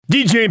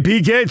DJ and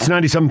PK, it's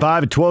 97.5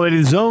 at 1280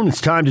 The Zone. It's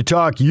time to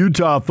talk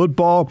Utah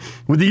football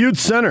with the youth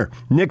center,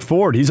 Nick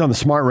Ford. He's on the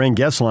Smart Rain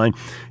guest line.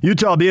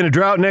 Utah being a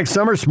drought next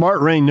summer,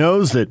 Smart Rain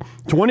knows that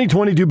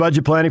 2022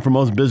 budget planning for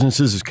most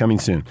businesses is coming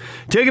soon.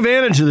 Take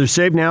advantage of their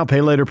Save Now,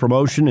 Pay Later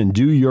promotion and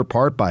do your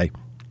part by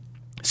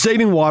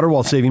saving water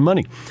while saving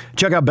money.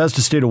 Check out Best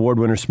of State Award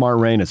winner Smart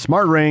Rain at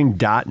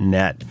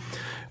smartrain.net.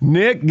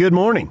 Nick, good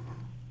morning.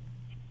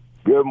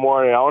 Good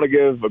morning. I want to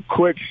give a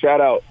quick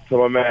shout-out to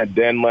my man,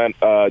 Dan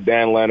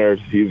Leonard.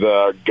 He's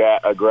a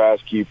grass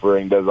keeper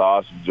and does an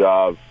awesome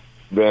job.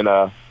 Been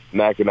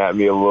knocking at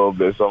me a little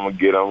bit, so I'm going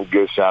to get him a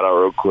good shout-out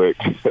real quick.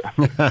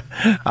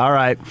 All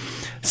right.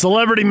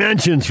 Celebrity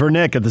mentions for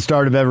Nick at the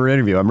start of every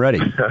interview. I'm ready.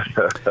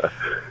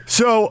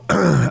 So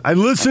I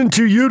listened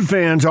to Ute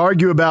fans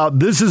argue about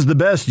this is the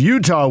best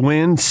Utah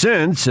win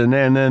since, and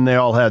then they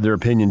all had their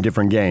opinion,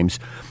 different games.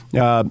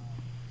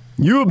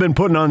 You have been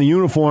putting on the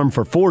uniform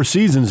for 4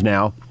 seasons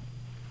now.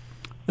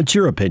 What's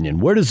your opinion?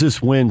 Where does this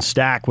win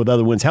stack with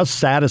other wins? How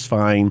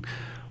satisfying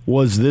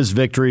was this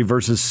victory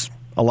versus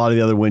a lot of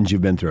the other wins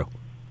you've been through?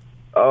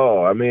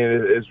 Oh, I mean,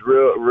 it's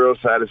real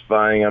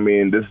satisfying. I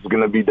mean, this is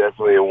going to be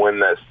definitely a win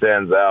that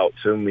stands out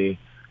to me.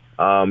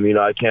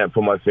 I can't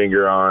put my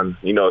finger on,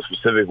 a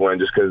specific win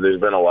just because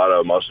there's been a lot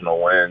of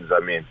emotional wins.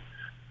 I mean,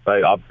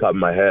 like off the top of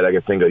my head, I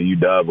can think of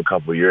UW a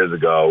couple of years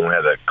ago when we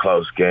had that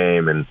close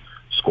game and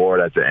scored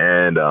at the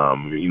end,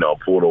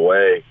 pulled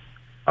away.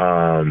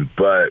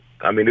 But,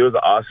 I mean, it was an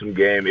awesome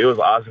game. It was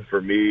awesome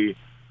for me.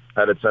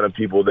 Had a ton of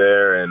people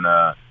there, and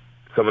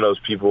some of those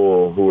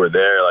people who were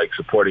there, like,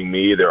 supporting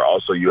me, they're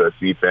also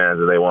USC fans,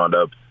 and they wound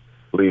up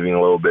leaving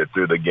a little bit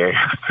through the game,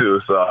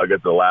 too, so I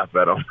get to laugh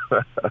at them.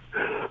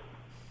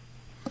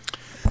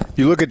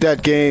 You look at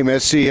that game,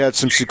 SC had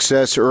some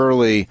success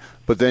early,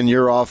 but then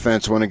your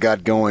offense, when it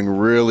got going,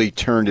 really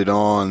turned it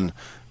on.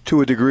 To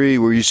a degree,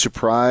 were you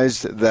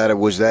surprised that it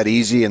was that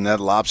easy and that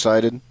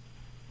lopsided?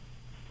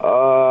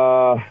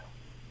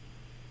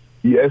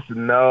 Yes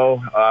and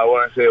no. I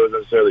wouldn't say it was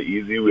necessarily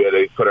easy. We had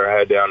to put our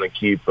head down and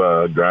keep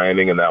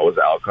grinding, and that was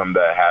the outcome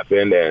that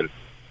happened. And,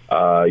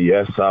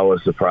 yes, I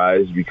was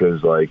surprised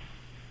because, I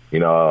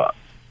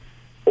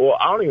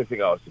don't even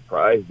think I was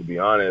surprised, to be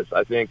honest.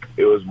 I think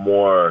it was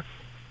more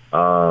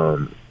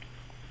of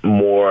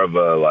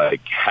a,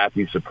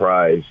 happy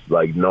surprise,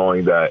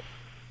 knowing that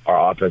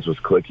our offense was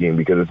clicking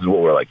because this is what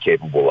we're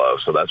capable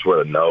of. So that's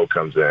where the no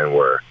comes in,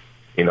 where,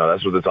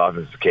 that's what this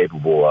offense is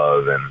capable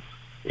of. And,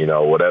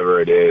 whatever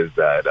it is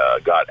that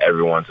got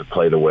everyone to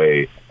play the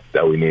way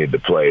that we needed to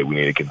play, we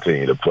need to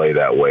continue to play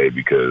that way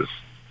because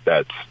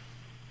that's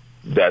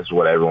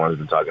what everyone's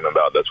been talking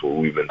about. That's what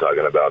we've been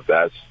talking about.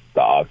 That's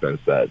the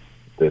offense that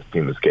this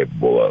team is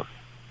capable of.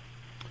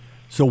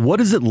 So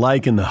what is it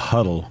like in the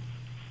huddle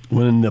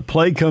when the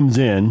play comes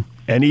in,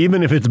 and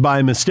even if it's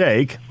by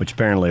mistake, which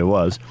apparently it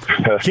was,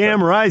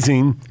 Cam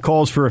Rising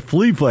calls for a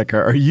flea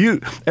flicker? Are you,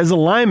 as a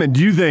lineman,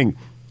 do you think,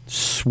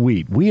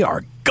 sweet, we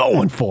are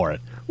going for it?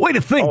 Way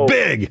to think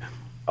big.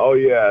 Oh,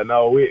 yeah.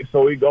 No, we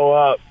go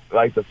up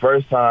the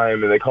first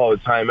time, and they call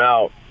it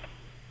timeout.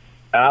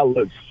 And I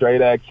looked straight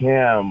at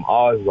Cam.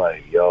 I was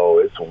like, yo,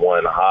 it's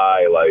one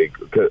high.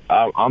 Cause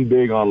I'm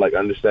big on,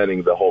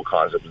 understanding the whole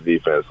concept of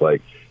defense,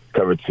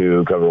 cover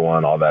 2, cover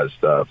 1, all that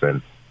stuff.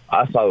 And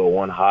I saw the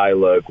one high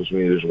look, which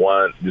means there's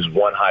one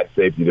high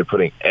safety. They're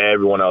putting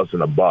everyone else in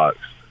the box.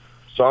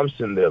 So I'm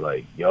sitting there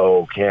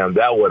yo, Cam,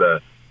 that would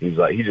have –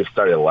 he just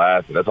started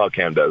laughing. That's all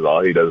Cam does.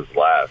 All he does is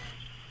laugh.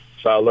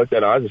 So I looked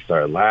at him. I just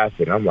started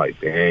laughing. I'm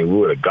like, dang, we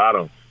would have got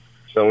him.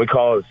 So we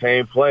call it the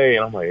same play,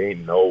 and I'm like,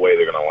 ain't no way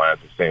they're going to line up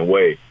the same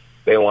way.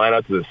 They line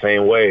up to the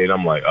same way, and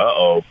I'm like,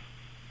 uh-oh.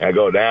 And I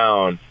go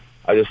down.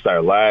 I just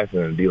started laughing,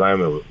 and D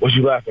lineman was, what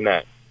you laughing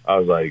at? I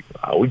was like,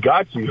 we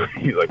got you.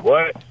 He's like,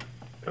 what?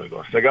 And we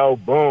go, go,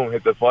 boom,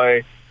 hit the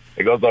play.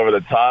 It goes over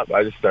the top.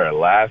 I just started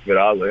laughing.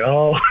 I was like,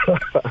 oh.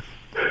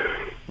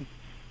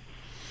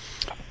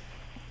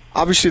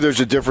 Obviously, there's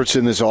a difference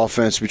in this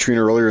offense between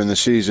earlier in the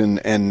season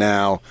and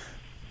now.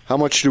 How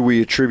much do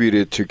we attribute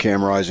it to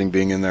Cam Rising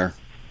being in there?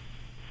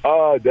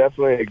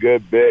 Definitely a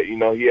good bit. He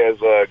has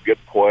good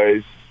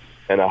poise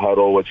and a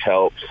huddle, which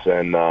helps.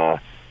 And,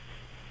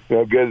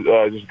 good,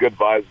 just good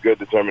vibes, good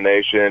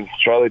determination.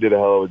 Charlie did a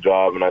hell of a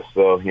job, and I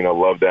still,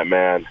 love that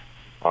man.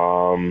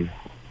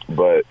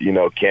 But,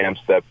 Cam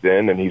stepped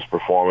in, and he's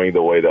performing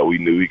the way that we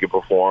knew he could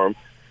perform.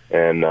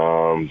 And,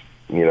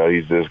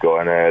 he's just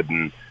going ahead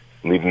and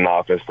leading the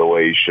offense the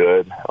way he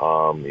should.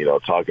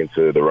 Talking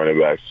to the running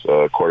backs,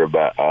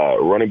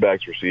 running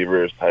backs,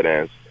 receivers, tight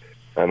ends,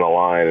 and the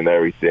line and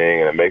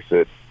everything. And it makes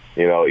it,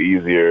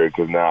 easier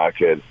because now I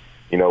could,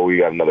 we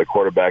got another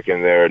quarterback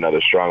in there,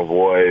 another strong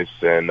voice,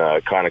 and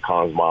kind of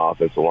calms my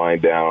offensive line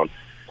down.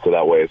 So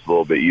that way it's a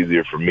little bit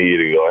easier for me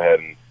to go ahead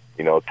and,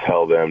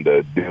 tell them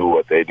to do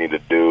what they need to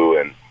do.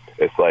 And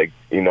it's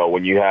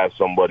when you have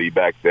somebody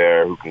back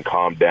there who can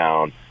calm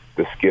down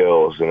the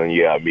skills, and then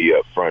you have me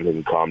up front who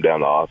can calm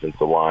down the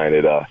offensive line,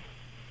 it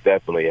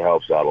definitely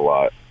helps out a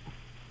lot.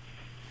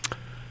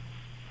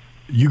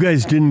 You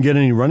guys didn't get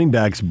any running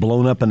backs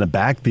blown up in the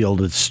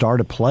backfield at start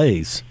of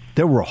plays.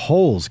 there were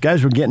holes.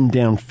 Guys were getting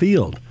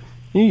downfield.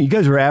 You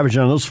guys were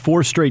averaging on those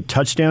 4 straight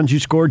touchdowns you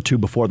scored, 2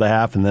 before the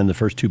half and then the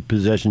first 2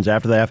 possessions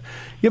after the half.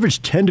 You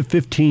averaged 10 to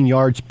 15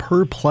 yards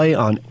per play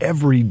on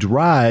every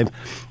drive,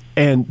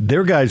 and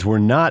their guys were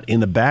not in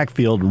the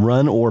backfield,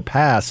 run or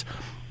pass.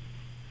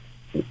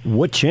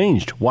 What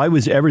changed? Why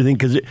was everything?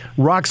 Because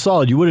rock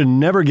solid. You would have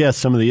never guessed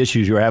some of the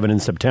issues you were having in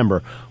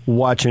September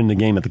watching the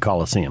game at the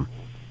Coliseum.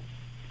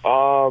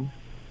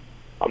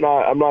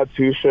 I'm not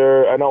too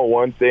sure. I know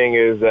one thing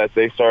is that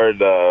they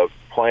started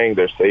playing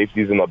their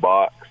safeties in the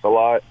box a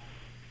lot,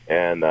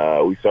 and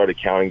we started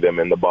counting them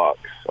in the box.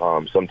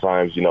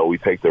 Sometimes, we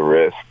take the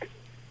risk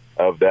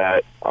of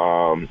that,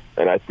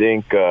 and I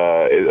think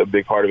a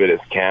big part of it is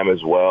Cam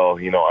as well.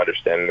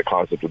 Understanding the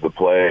concept of the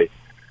play,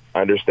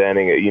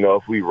 understanding it.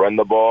 If we run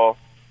the ball,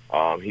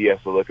 he has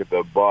to look at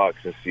the box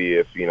and see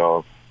if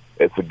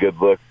it's a good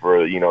look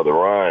for the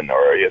run,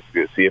 or he has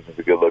to see if it's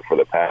a good look for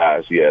the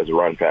pass. He has a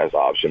run pass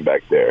option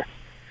back there,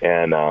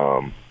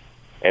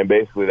 and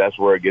basically that's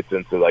where it gets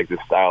into like this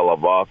style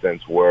of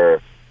offense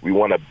where we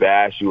want to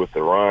bash you with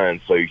the run,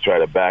 so you try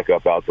to back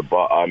up out the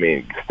box.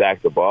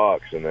 Stack the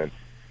box, and then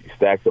you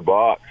stack the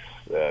box.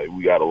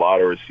 We got a lot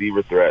of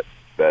receiver threats.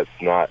 So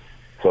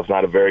it's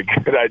not a very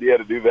good idea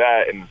to do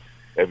that. And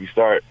if you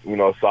start,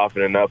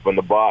 softening up on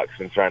the box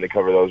and trying to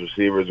cover those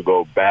receivers,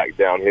 go back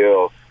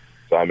downhill.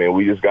 So,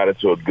 we just got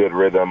into a good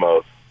rhythm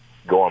of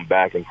going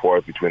back and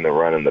forth between the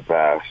run and the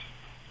pass.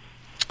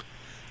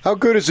 How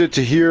good is it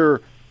to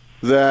hear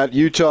that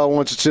Utah,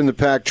 once it's in the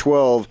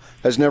Pac-12,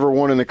 has never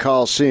won in the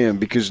Coliseum,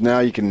 because now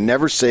you can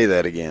never say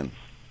that again?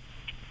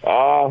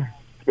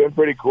 It's been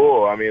pretty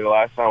cool. The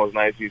last time was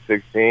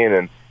 1916,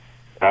 and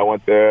I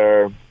went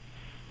there,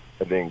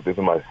 I think this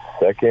is my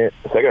second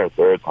or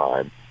third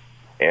time,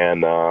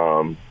 and,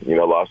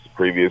 lost the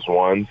previous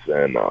ones,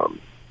 and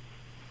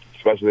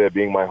especially it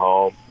being my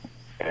home,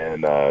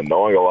 and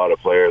knowing a lot of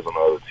players on the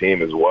other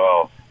team as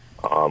well.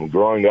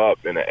 Growing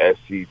up in a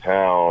SC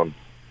town,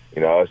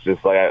 it's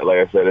just like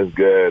I said, it's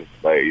good.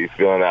 Like, you're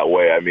feeling that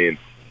way.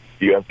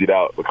 You emptied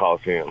out the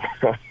Coliseum.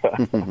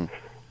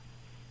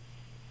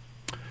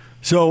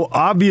 So,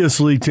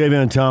 obviously,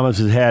 Tavion Thomas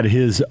has had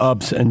his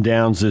ups and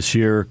downs this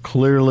year.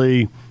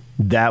 Clearly,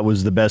 that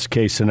was the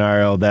best-case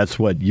scenario. That's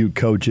what you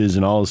coaches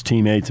and all his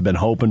teammates have been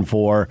hoping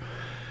for.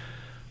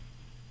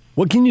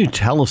 What can you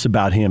tell us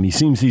about him? He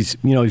seems he's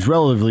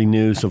relatively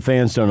new, so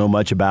fans don't know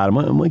much about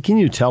him. What can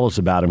you tell us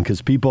about him?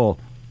 Because people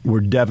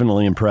were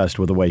definitely impressed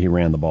with the way he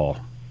ran the ball.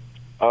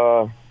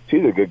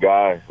 He's a good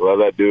guy. Love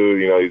that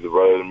dude. He's a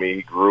brother to me.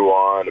 He grew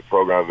on the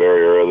program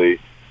very early.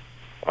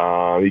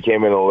 He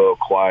came in a little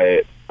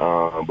quiet,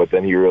 but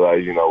then he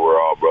realized,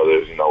 we're all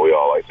brothers. We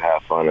all like to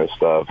have fun and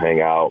stuff,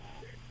 hang out.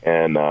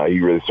 And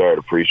he really started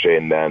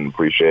appreciating that and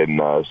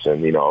appreciating us,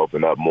 and,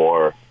 opened up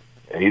more.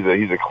 And he's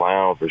a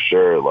clown for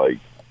sure. Like,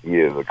 he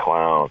is a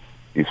clown.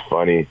 He's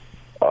funny.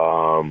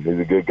 He's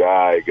a good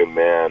guy, a good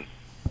man.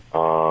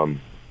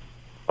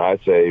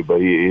 I'd say,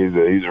 but he's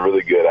a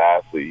really good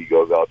athlete. He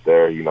goes out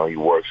there, he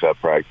works at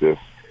practice,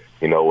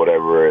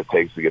 whatever it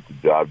takes to get the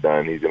job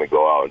done. He's going to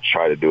go out and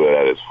try to do it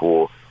at his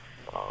full.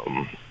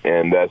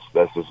 And that's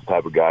just the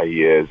type of guy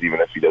he is.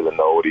 Even if he doesn't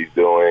know what he's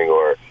doing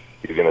or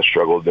he's going to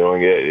struggle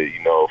doing it,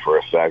 for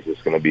a fact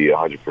it's going to be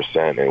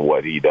 100% in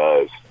what he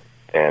does.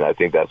 And I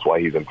think that's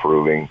why he's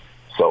improving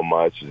so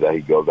much, is that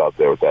he goes out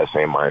there with that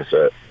same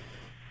mindset.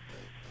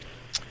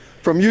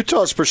 From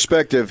Utah's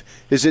perspective,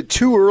 is it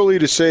too early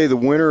to say the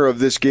winner of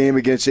this game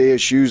against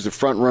ASU is the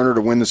front runner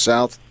to win the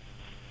South?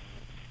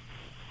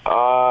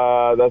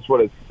 That's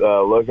what it's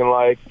looking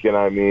like.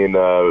 And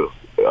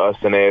us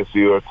and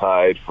ASU are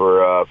tied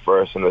for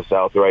first in the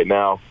South right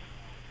now.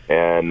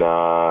 And,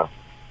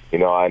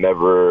 I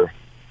never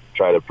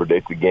try to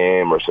predict the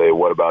game or say,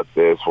 what about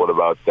this, what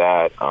about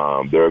that?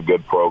 They're a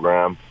good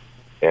program.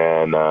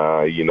 And,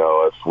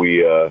 if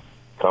we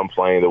come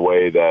playing the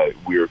way that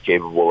we are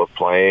capable of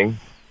playing,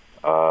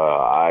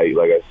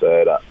 like I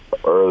said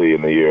early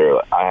in the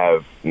year, I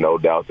have no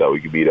doubt that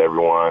we could beat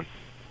everyone.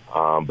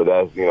 But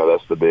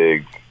that's the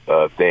big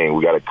thing.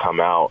 We got to come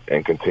out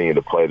and continue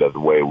to play the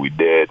way we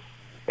did.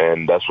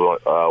 And that's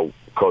what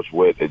Coach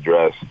Witt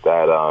addressed,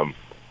 that,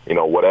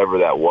 whatever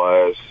that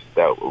was,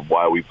 that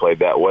why we played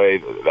that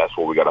way, that's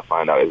what we got to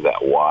find out, is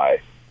that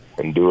why,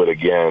 and do it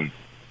again.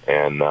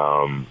 And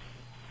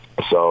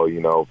so,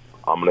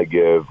 I'm going to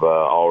give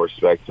all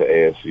respect to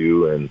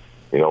ASU, and,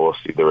 we'll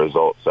see the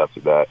results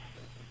after that.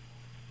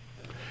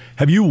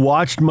 Have you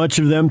watched much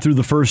of them through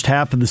the first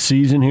half of the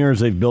season here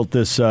as they've built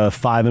this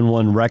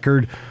 5-1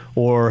 record,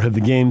 or have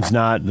the game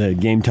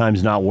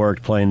times not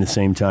worked, playing the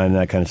same time,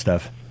 that kind of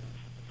stuff?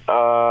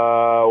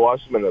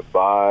 Watched them in the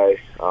bye.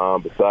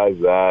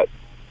 Besides that,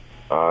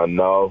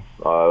 no.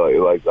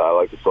 I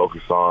like to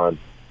focus on,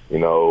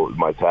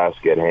 my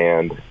task at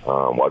hand,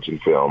 watching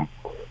film.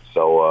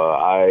 So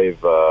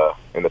I've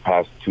in the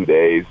past 2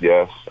 days,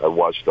 yes, I've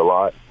watched a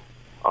lot.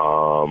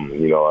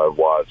 I've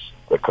watched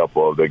a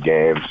couple of their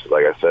games.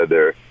 Like I said,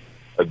 they're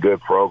a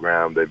good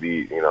program. They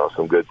beat,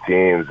 some good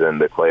teams, and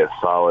they play a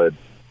solid,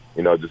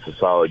 just a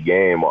solid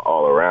game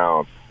all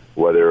around.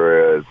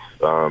 whether it's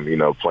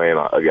playing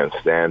against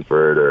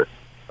Stanford or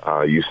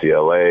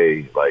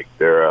UCLA. Like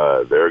they're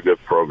a good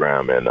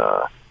program, and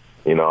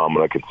I'm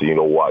going to continue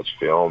to watch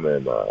film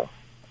and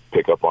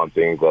pick up on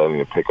things that I need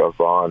to pick up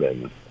on,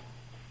 and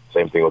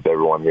same thing with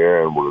everyone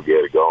here, and we'll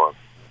get it going.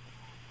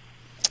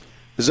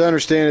 As I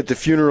understand it, the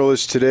funeral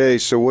is today,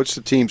 so what's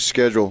the team's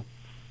schedule?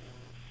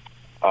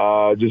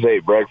 Just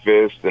ate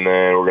breakfast, and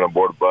then we're going to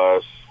board a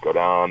bus, go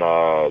down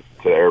to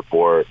the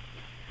airport,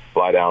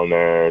 fly down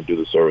there, do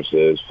the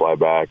services, fly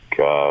back,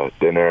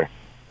 dinner,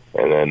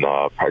 and then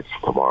practice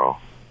tomorrow.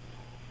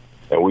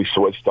 And we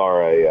switched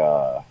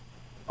our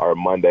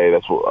Monday.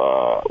 That's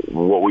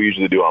what we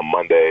usually do on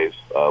Mondays,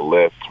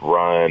 lift,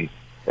 run,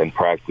 and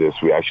practice.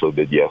 We actually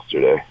did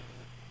yesterday.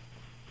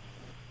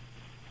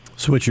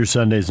 Switch your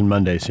Sundays and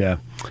Mondays, yeah.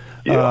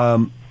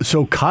 Yeah.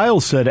 So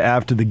Kyle said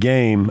after the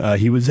game,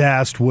 he was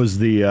asked, was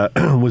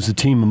the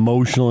team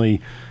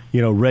emotionally,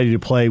 ready to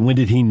play? When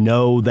did he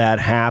know that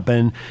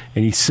happened?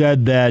 And he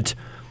said that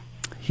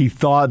he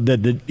thought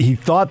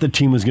the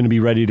team was going to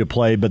be ready to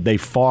play, but they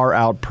far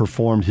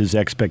outperformed his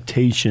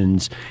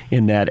expectations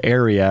in that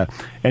area.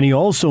 And he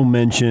also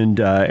mentioned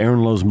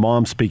Aaron Lowe's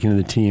mom speaking to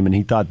the team, and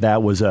he thought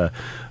that was a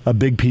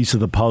big piece of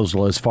the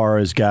puzzle as far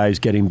as guys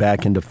getting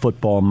back into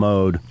football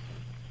mode.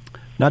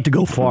 Not to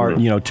go far,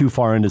 too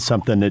far into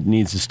something that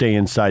needs to stay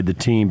inside the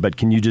team, but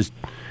can you just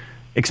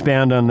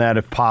expand on that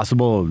if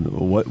possible,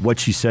 what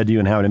she said to you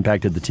and how it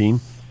impacted the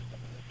team?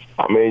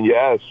 I mean,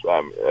 yes,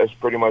 that's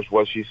pretty much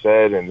what she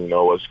said, and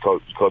what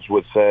Coach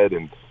Wood said,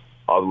 and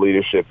all the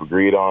leadership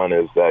agreed on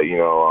is that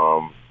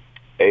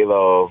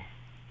Alo.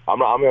 I'm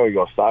not even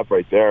gonna stop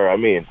right there. I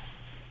mean,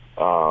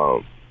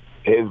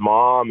 his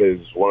mom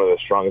is one of the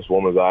strongest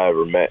women I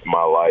ever met in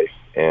my life,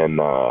 and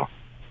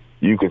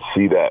you could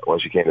see that when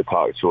she came to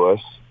talk to us,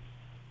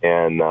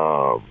 and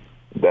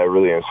that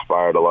really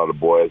inspired a lot of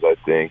boys, I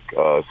think,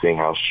 seeing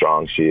how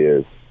strong she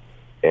is.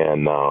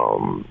 And,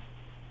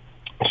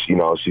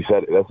 she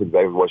said that's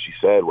exactly what she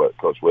said, what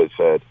Coach Witt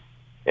said,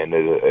 and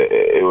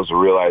it was a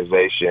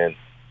realization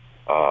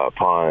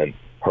upon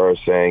her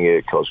saying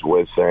it, Coach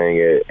Witt saying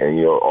it, and,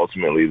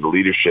 ultimately the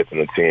leadership in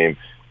the team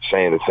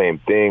saying the same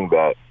thing,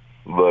 that,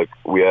 look,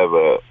 we have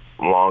a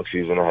long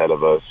season ahead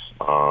of us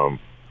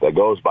that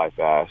goes by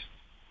fast.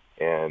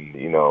 And,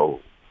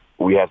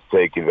 we have to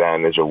take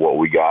advantage of what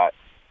we got.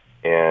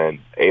 And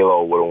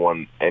Alo wouldn't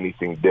want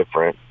anything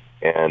different.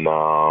 And,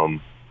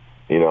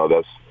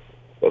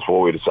 that's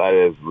what we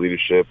decided as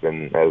leadership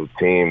and as a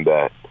team,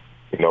 that,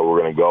 we're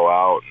going to go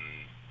out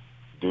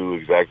and do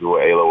exactly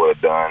what Alo would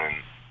have done. And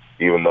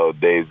even though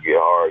days get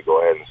hard,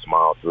 go ahead and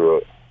smile through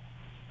it.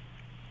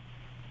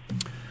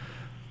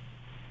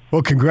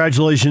 Well,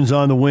 congratulations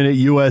on the win at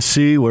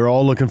USC. We're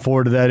all looking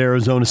forward to that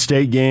Arizona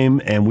State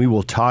game, and we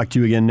will talk to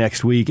you again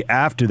next week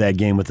after that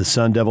game with the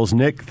Sun Devils.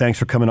 Nick, thanks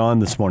for coming on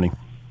this morning.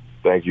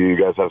 Thank you. You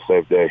guys have a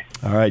safe day.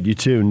 All right, you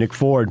too. Nick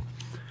Ford,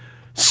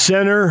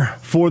 center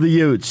for the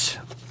Utes.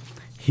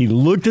 He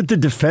looked at the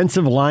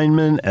defensive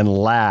lineman and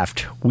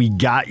laughed. We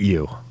got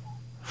you.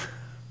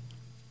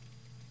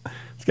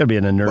 It's got to be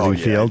an unnerving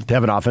field to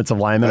have an offensive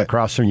lineman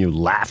across from you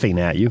laughing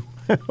at you.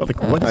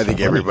 I think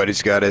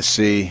everybody's got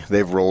SC.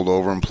 They've rolled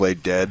over and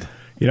played dead.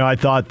 I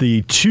thought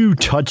the 2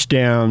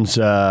 touchdowns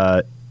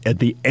at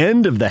the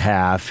end of the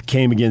half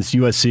came against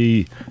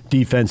USC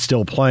defense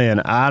still playing.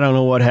 I don't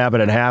know what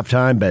happened at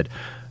halftime, but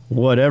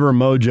whatever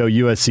mojo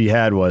USC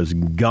had was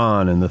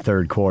gone in the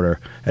third quarter.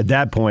 At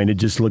that point, it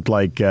just looked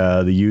like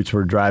the Utes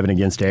were driving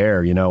against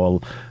air.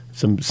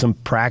 Some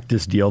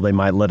practice deal they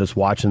might let us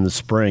watch in the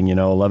spring.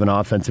 11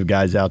 offensive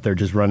guys out there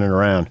just running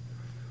around.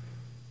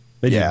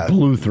 They just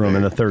blew through them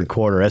in the third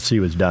quarter. SC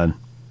was done.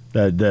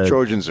 The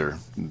Trojans are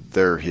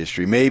their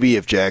history. Maybe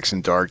if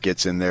Jackson Dart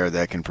gets in there,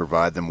 that can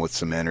provide them with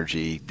some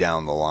energy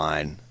down the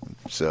line.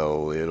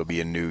 So it'll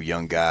be a new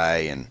young guy,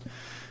 and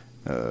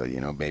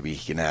maybe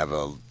he can have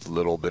a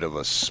little bit of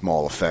a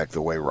small effect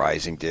the way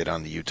Rising did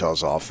on the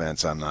Utah's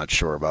offense. I'm not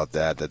sure about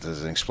that. That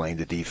doesn't explain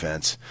the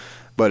defense,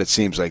 but it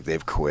seems like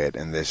they've quit,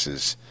 and this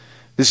is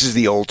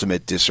the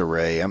ultimate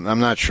disarray. I'm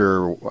not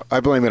sure. I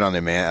blame it on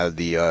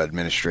the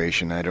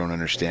administration. I don't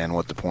understand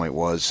what the point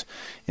was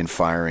in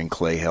firing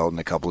Clay Helton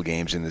a couple of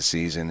games in the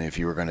season. If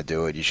you were going to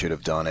do it, you should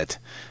have done it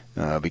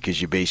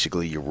because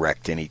you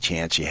wrecked any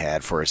chance you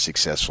had for a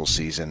successful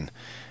season.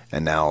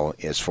 And now,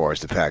 as far as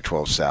the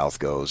Pac-12 South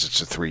goes,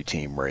 it's a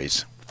 3-team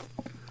race.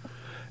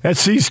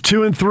 SC's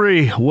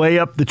 2-3, way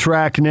up the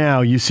track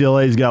now.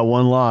 UCLA's got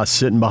 1 loss,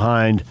 sitting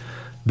behind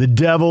the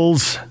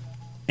Devils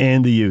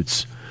and the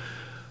Utes.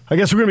 I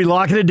guess we're going to be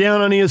locking it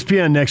down on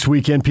ESPN next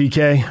weekend,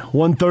 PK.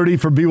 1:30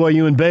 for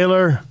BYU and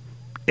Baylor,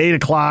 8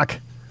 o'clock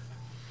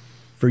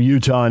for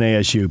Utah and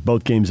ASU.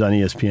 Both games on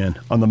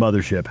ESPN, on the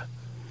Mothership.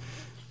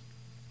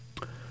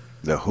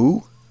 The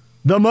who?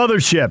 The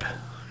Mothership.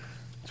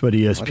 That's what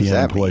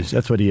ESPN employees. Mean?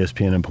 That's what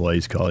ESPN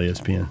employees call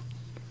ESPN.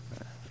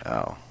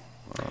 Oh,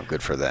 well,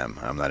 good for them.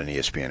 I'm not an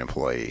ESPN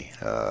employee.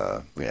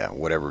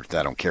 Whatever.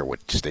 I don't care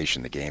what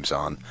station the game's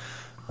on.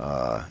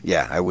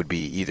 I would be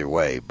either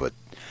way, but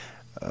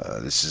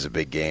This is a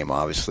big game.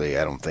 Obviously,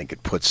 I don't think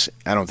it puts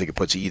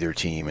either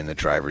team in the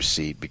driver's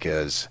seat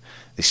because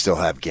they still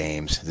have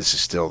games. This is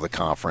still the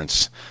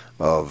conference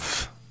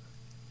of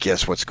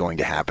guess what's going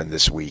to happen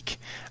this week.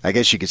 I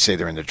guess you could say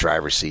they're in the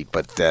driver's seat,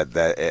 but that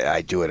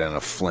I do it in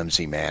a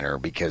flimsy manner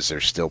because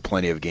there's still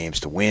plenty of games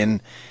to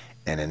win,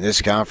 and in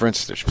this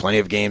conference, there's plenty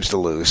of games to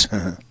lose.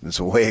 That's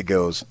the way it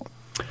goes.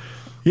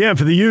 Yeah,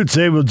 for the Utes,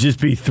 they will just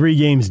be 3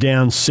 games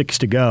down, 6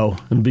 to go.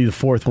 It'll be the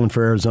 4th one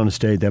for Arizona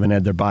State. They haven't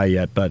had their bye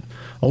yet, but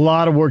a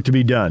lot of work to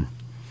be done.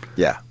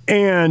 Yeah.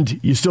 And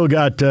you still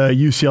got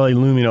UCLA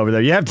looming over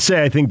there. You have to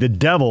say, I think the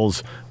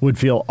Devils would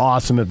feel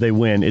awesome if they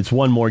win. It's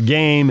one more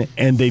game,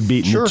 and they've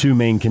beaten the 2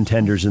 main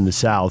contenders in the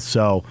South.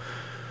 So,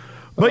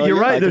 but you're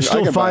right. There's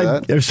still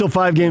 5. There's still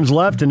 5 games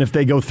left, and if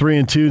they go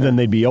 3-2, then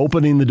they'd be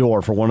opening the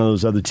door for one of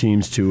those other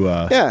teams to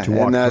walk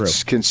and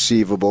that's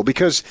conceivable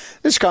because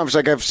this conference,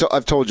 like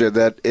I've told you,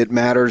 that it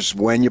matters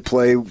when you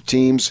play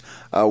teams.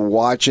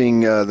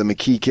 Watching the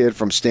McKee kid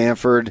from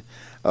Stanford,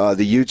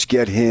 the Utes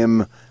get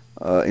him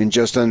in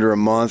just under a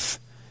month.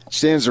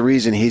 Stands to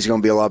reason he's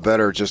going to be a lot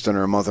better just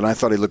under a month, and I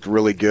thought he looked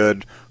really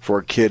good for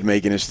a kid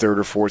making his 3rd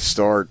or 4th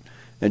start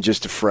and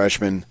just a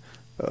freshman.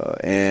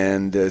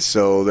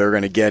 So they're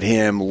going to get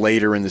him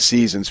later in the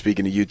season.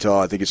 Speaking of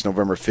Utah, I think it's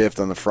November 5th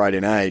on the Friday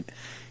night.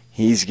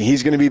 He's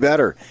going to be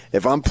better.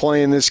 If I'm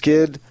playing this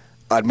kid,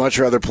 I'd much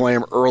rather play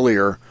him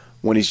earlier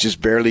when he's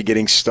just barely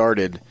getting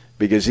started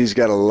because he's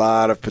got a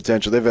lot of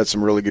potential. They've had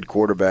some really good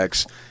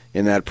quarterbacks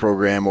in that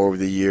program over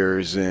the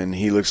years, and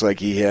he looks like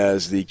he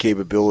has the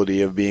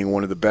capability of being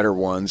one of the better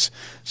ones.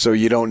 So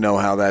you don't know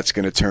how that's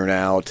going to turn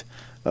out.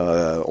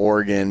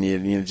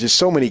 Oregon, just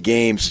so many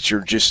games that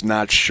you're just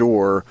not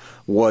sure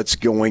what's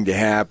going to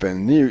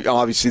happen.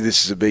 Obviously,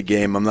 this is a big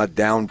game. I'm not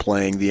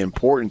downplaying the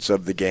importance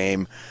of the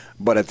game,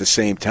 but at the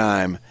same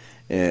time,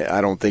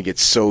 I don't think it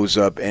sews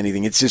up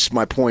anything. It's just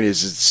my point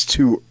is it's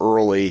too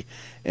early,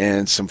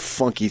 and some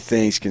funky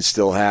things can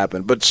still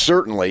happen. But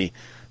certainly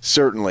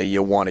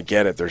you'll want to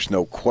get it. There's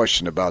no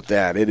question about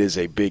that. It is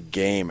a big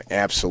game,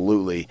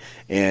 absolutely.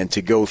 And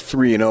to go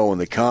 3-0 in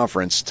the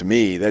conference, to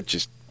me, that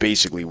just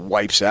basically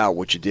wipes out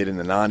what you did in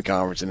the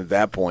non-conference, and at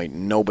that point,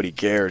 nobody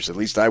cares. At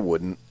least I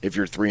wouldn't if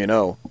you're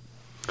 3-0.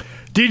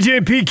 DJ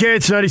and PK,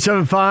 it's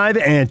 97.5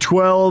 and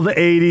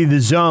 1280 The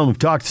Zone. We've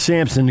talked to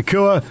Samson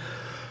Nakua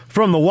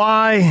from the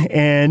Y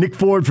and Nick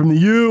Ford from the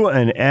U,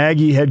 and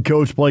Aggie head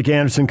coach Blake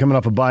Anderson, coming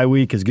off a bye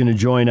week, is going to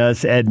join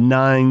us at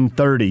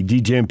 9:30.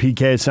 DJ and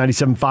PK, it's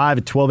 97.5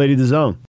 at 1280 The Zone.